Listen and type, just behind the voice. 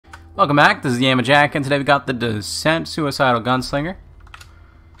Welcome back, this is Yamajac, and today we got the Descent Suicidal Gunslinger.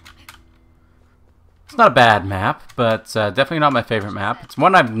 It's not a bad map, but definitely not my favorite map. It's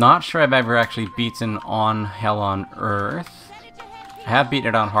one I'm not sure I've ever actually beaten on Hell on Earth. I have beaten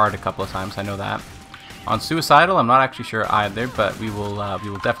it on hard a couple of times, I know that. On Suicidal, I'm not actually sure either, but we will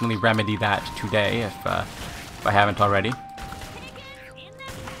definitely remedy that today if I haven't already.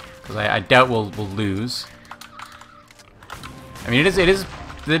 Because I doubt we'll lose. I mean, it is.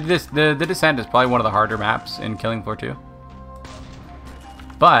 The Descent is probably one of the harder maps in Killing Floor 2.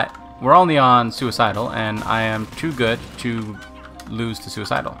 But we're only on Suicidal, and I am too good to lose to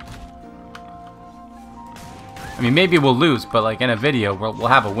Suicidal. I mean, maybe we'll lose, but like in a video, we'll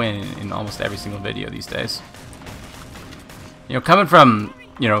have a win in almost every single video these days. You know, coming from,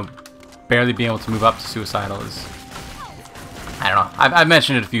 you know, barely being able to move up to Suicidal is, I don't know. I've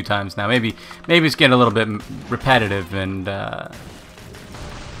mentioned it a few times now. Maybe it's getting a little bit repetitive and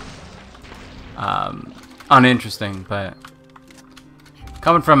uninteresting, but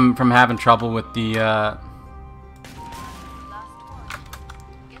coming from having trouble with the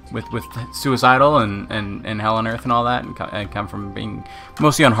with Suicidal and Hell on Earth and all that, and come from being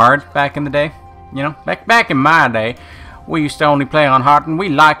mostly on hard back in the day, you know, back in my day, we used to only play on hard, and we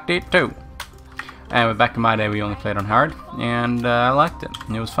liked it too. And back in my day, we only played on hard, and I liked it,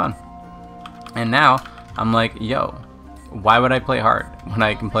 and it was fun. And now I'm like, yo, why would I play hard when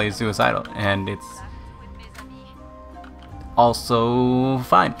I can play Suicidal? And it's also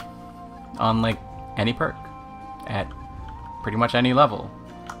fine on like any perk at pretty much any level.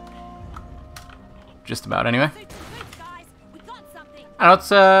 Just about, anyway. I know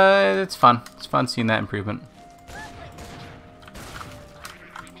it's fun. It's fun seeing that improvement.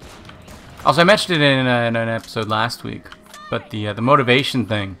 Also, I mentioned it in an episode last week, but the motivation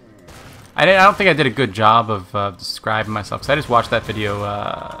thing. I don't think I did a good job of describing myself, because I just watched that video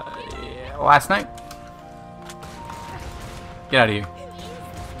last night. Get out of here.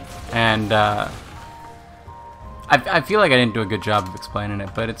 And I feel like I didn't do a good job of explaining it,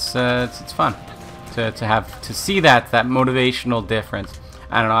 but it's fun to see that motivational difference.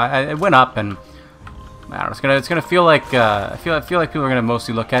 I don't know. It went up, and I don't know. It's gonna feel like I feel like people are gonna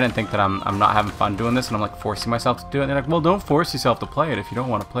mostly look at it and think that I'm not having fun doing this, and I'm like forcing myself to do it. And they're like, well, don't force yourself to play it. If you don't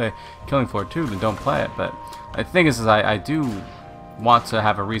want to play Killing Floor 2, then don't play it. But the thing is I do want to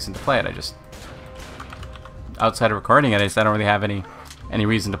have a reason to play it. I just, outside of recording it, I don't really have any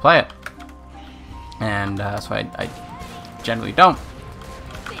reason to play it, and so I generally don't.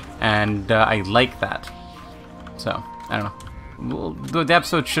 And I like that. So I don't know. Well, the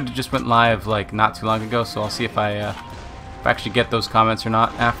episode should have just went live like not too long ago, so I'll see if I actually get those comments or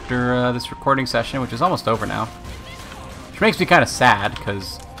not after this recording session, which is almost over now. Which makes me kind of sad,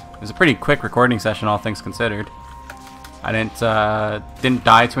 because it was a pretty quick recording session, all things considered. I didn't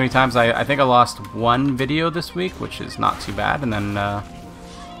die too many times. I think I lost one video this week, which is not too bad, and then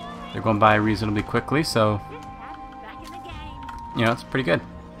they're going by reasonably quickly, so you know, it's pretty good.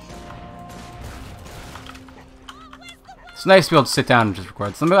 It's nice to be able to sit down and just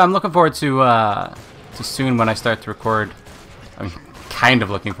record. So I'm looking forward to soon when I start to record. I mean, kind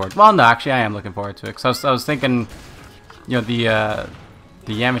of looking forward. Well, no, actually, I am looking forward to it. Cause I was thinking, you know, the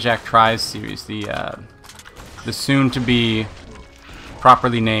Yamajac Tries series, the soon-to-be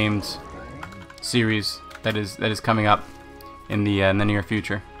properly named series that is coming up in the near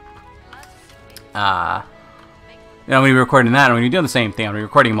future. You know, I'm gonna be recording that, and we're gonna be doing the same thing. I'm gonna be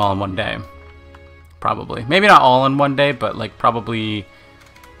recording them all in one day. Probably. Maybe not all in one day, but like probably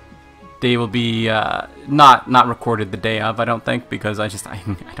they will be not recorded the day of, I don't think, because I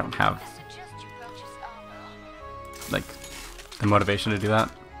don't have like the motivation to do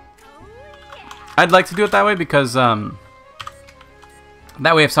that. I'd like to do it that way because that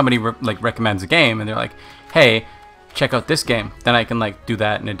way if somebody recommends a game and they're like, hey, check out this game, then I can like do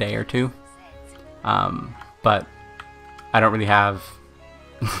that in a day or two. But I don't really have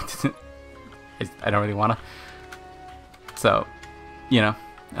I don't really want to. So, you know,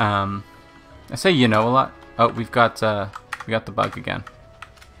 I say you know a lot. Oh, we got the bug again.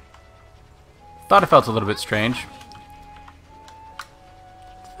 Thought it felt a little bit strange.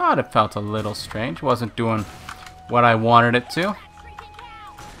 Thought it felt a little strange. Wasn't doing what I wanted it to.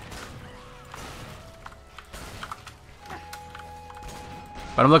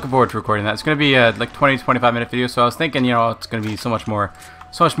 But I'm looking forward to recording that. It's going to be a like 20-25 minute video. So I was thinking, you know, it's going to be so much more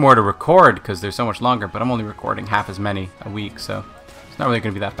to record because they're so much longer, but I'm only recording half as many a week, so it's not really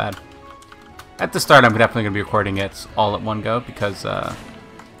going to be that bad. At the start, I'm definitely going to be recording it all at one go because, I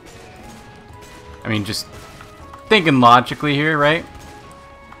mean, just thinking logically here, right?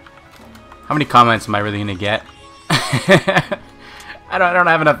 How many comments am I really going to get? I don't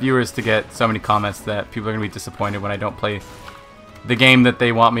have enough viewers to get so many comments that people are gonna be disappointed when I don't play the game that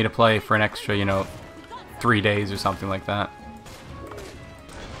they want me to play for an extra, you know, 3 days or something like that.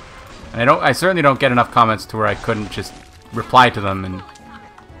 And I certainly don't get enough comments to where I couldn't just reply to them and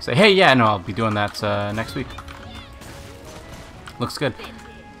say, hey, yeah, no, I'll be doing that next week. Looks good.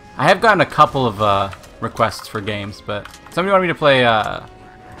 I have gotten a couple of requests for games, but somebody wanted me to play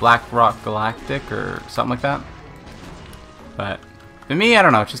Black Rock Galactic or something like that. But for me, I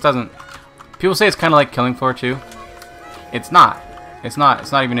don't know. It just doesn't. People say it's kind of like Killing Floor 2. It's not. It's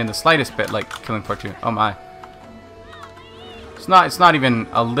not even in the slightest bit like Killing Floor 2. Oh my. It's not even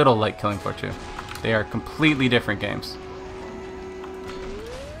a little like Killing Floor 2. They are completely different games.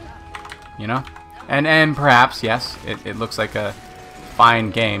 You know? And perhaps, yes, it looks like a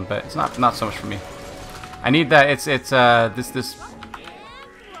fine game, but it's not so much for me. I need that. It's this.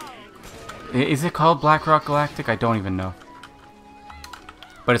 Is it called Black Rock Galactic? I don't even know.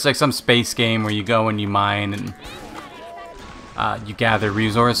 But it's like some space game where you go and you mine and you gather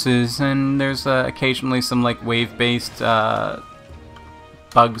resources, and there's occasionally some like wave-based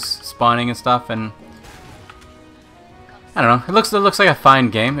bugs spawning and stuff, and I don't know. It looks like a fine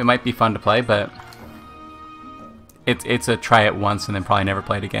game. It might be fun to play, but it's a try it once and then probably never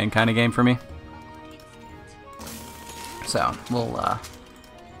play it again kind of game for me. So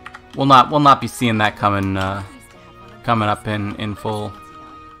we'll not be seeing that coming up in full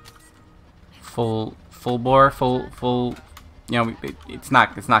bore. You know, it's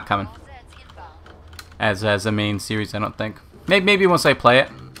not coming as a main series, I don't think. Maybe once I play it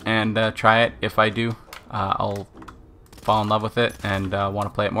and try it, if I do, I'll fall in love with it and want to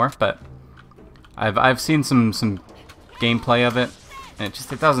play it more. But I've seen some gameplay of it, and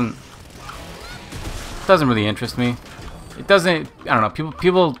it doesn't really interest me. It doesn't. I don't know.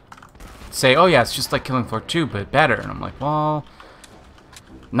 People say, oh yeah, it's just like Killing Floor 2 but better, and I'm like, well,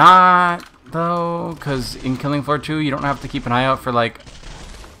 not though, because in Killing Floor 2 you don't have to keep an eye out for like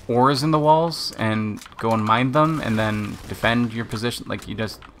ores in the walls and go and mine them and then defend your position. Like, you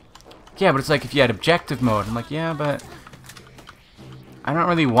just, yeah, but it's like if you had objective mode. I'm like, yeah, but I don't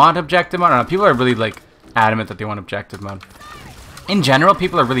really want objective mode. I don't know. People are really like adamant that they want objective mode. In general,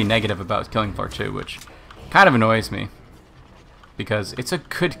 people are really negative about Killing Floor 2, which kind of annoys me because it's a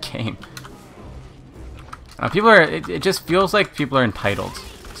good game. People are. It just feels like people are entitled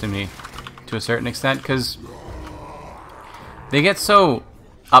to me to a certain extent because they get so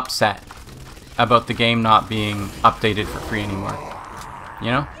upset about the game not being updated for free anymore. You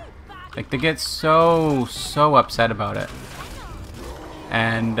know? Like, they get so upset about it.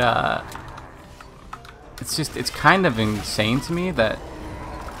 And it's kind of insane to me that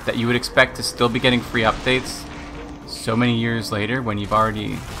you would expect to still be getting free updates so many years later when you've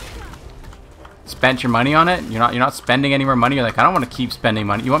already spent your money on it. You're not spending any more money. You're like, I don't want to keep spending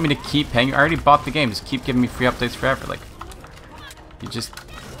money. You want me to keep paying? I already bought the game. Just keep giving me free updates forever. Like, you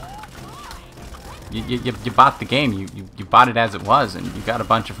bought the game. You bought it as it was, and you got a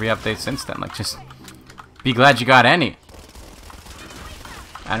bunch of free updates since then. Like, just be glad you got any.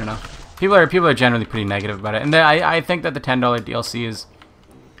 I don't know. People are generally pretty negative about it, and I think that the $10 DLC is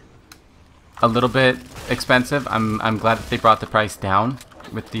a little bit expensive. I'm glad that they brought the price down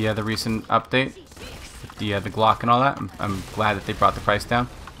with the recent update, with the Glock and all that. I'm glad that they brought the price down.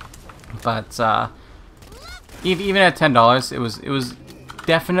 But even at $10, it was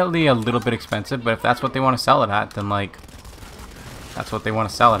definitely a little bit expensive. But if that's what they want to sell it at, then like that's what they want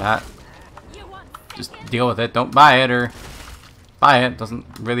to sell it at. Just deal with it. Don't buy it, or buy it. Doesn't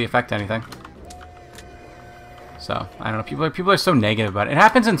really affect anything. So I don't know. People are so negative about it. It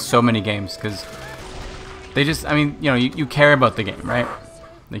happens in so many games because they just. I mean, you know, you care about the game, right?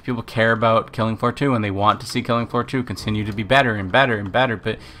 Like, people care about Killing Floor 2 and they want to see Killing Floor 2 continue to be better and better and better,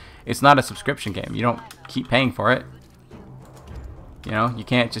 but it's not a subscription game. You don't keep paying for it. You know, you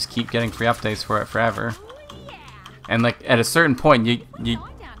can't just keep getting free updates for it forever. And like, at a certain point, you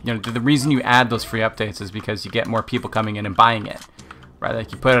know, the reason you add those free updates is because you get more people coming in and buying it, right?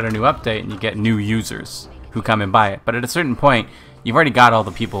 Like, you put out a new update and you get new users who come and buy it. But at a certain point, you've already got all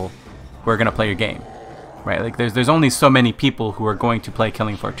the people who are going to play your game. Right, like there's only so many people who are going to play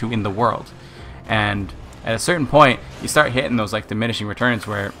Killing Floor 2 in the world, and at a certain point you start hitting those like diminishing returns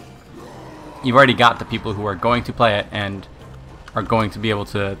where you've already got the people who are going to play it and are going to be able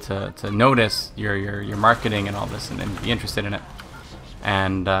to notice your marketing and all this and be interested in it,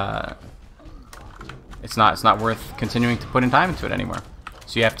 and it's not worth continuing to put in time into it anymore.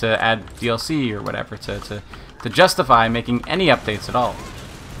 So you have to add DLC or whatever to justify making any updates at all,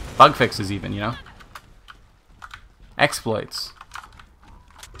 bug fixes even, you know. Exploits,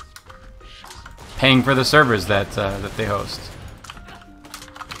 paying for the servers that they host.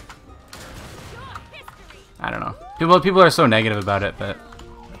 I don't know. People are so negative about it, but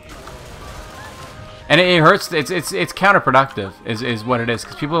and it hurts. It's counterproductive, is what it is,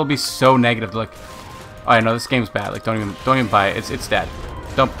 because people will be so negative. Like, oh, I know this game's bad. Like, don't even buy it. It's dead.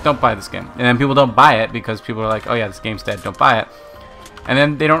 Don't buy this game. And then people don't buy it because people are like, oh yeah, this game's dead. Don't buy it. And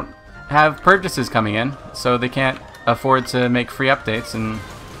then they don't have purchases coming in, so they can't afford to make free updates, and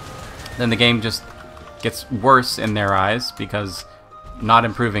then the game just gets worse in their eyes because not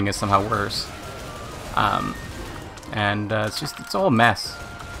improving is somehow worse. It's a whole mess.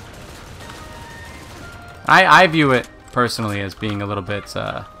 I view it personally as being a little bit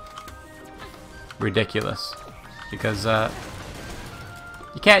ridiculous, because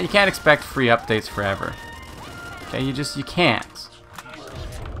you can't expect free updates forever. Okay, you can't.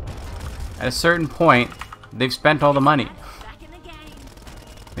 At a certain point, they've spent all the money.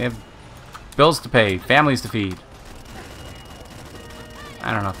 They have bills to pay, families to feed.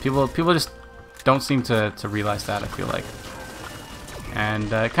 I don't know. People just don't seem to realize that, I feel like.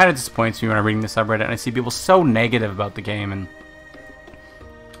 And it kind of disappoints me when I'm reading the subreddit and I see people so negative about the game, and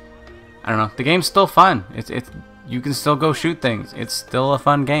I don't know. The game's still fun. You can still go shoot things. It's still a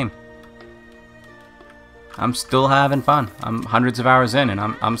fun game. I'm still having fun. I'm hundreds of hours in, and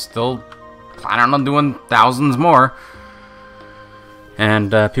I'm still planning on doing thousands more.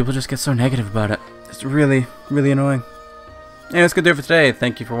 And people just get so negative about it. It's really, really annoying. Anyway, that's gonna do it for today.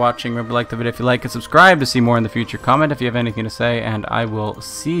 Thank you for watching. Remember to like the video if you like, and subscribe to see more in the future. Comment if you have anything to say, and I will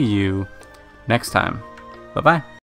see you next time. Bye-bye.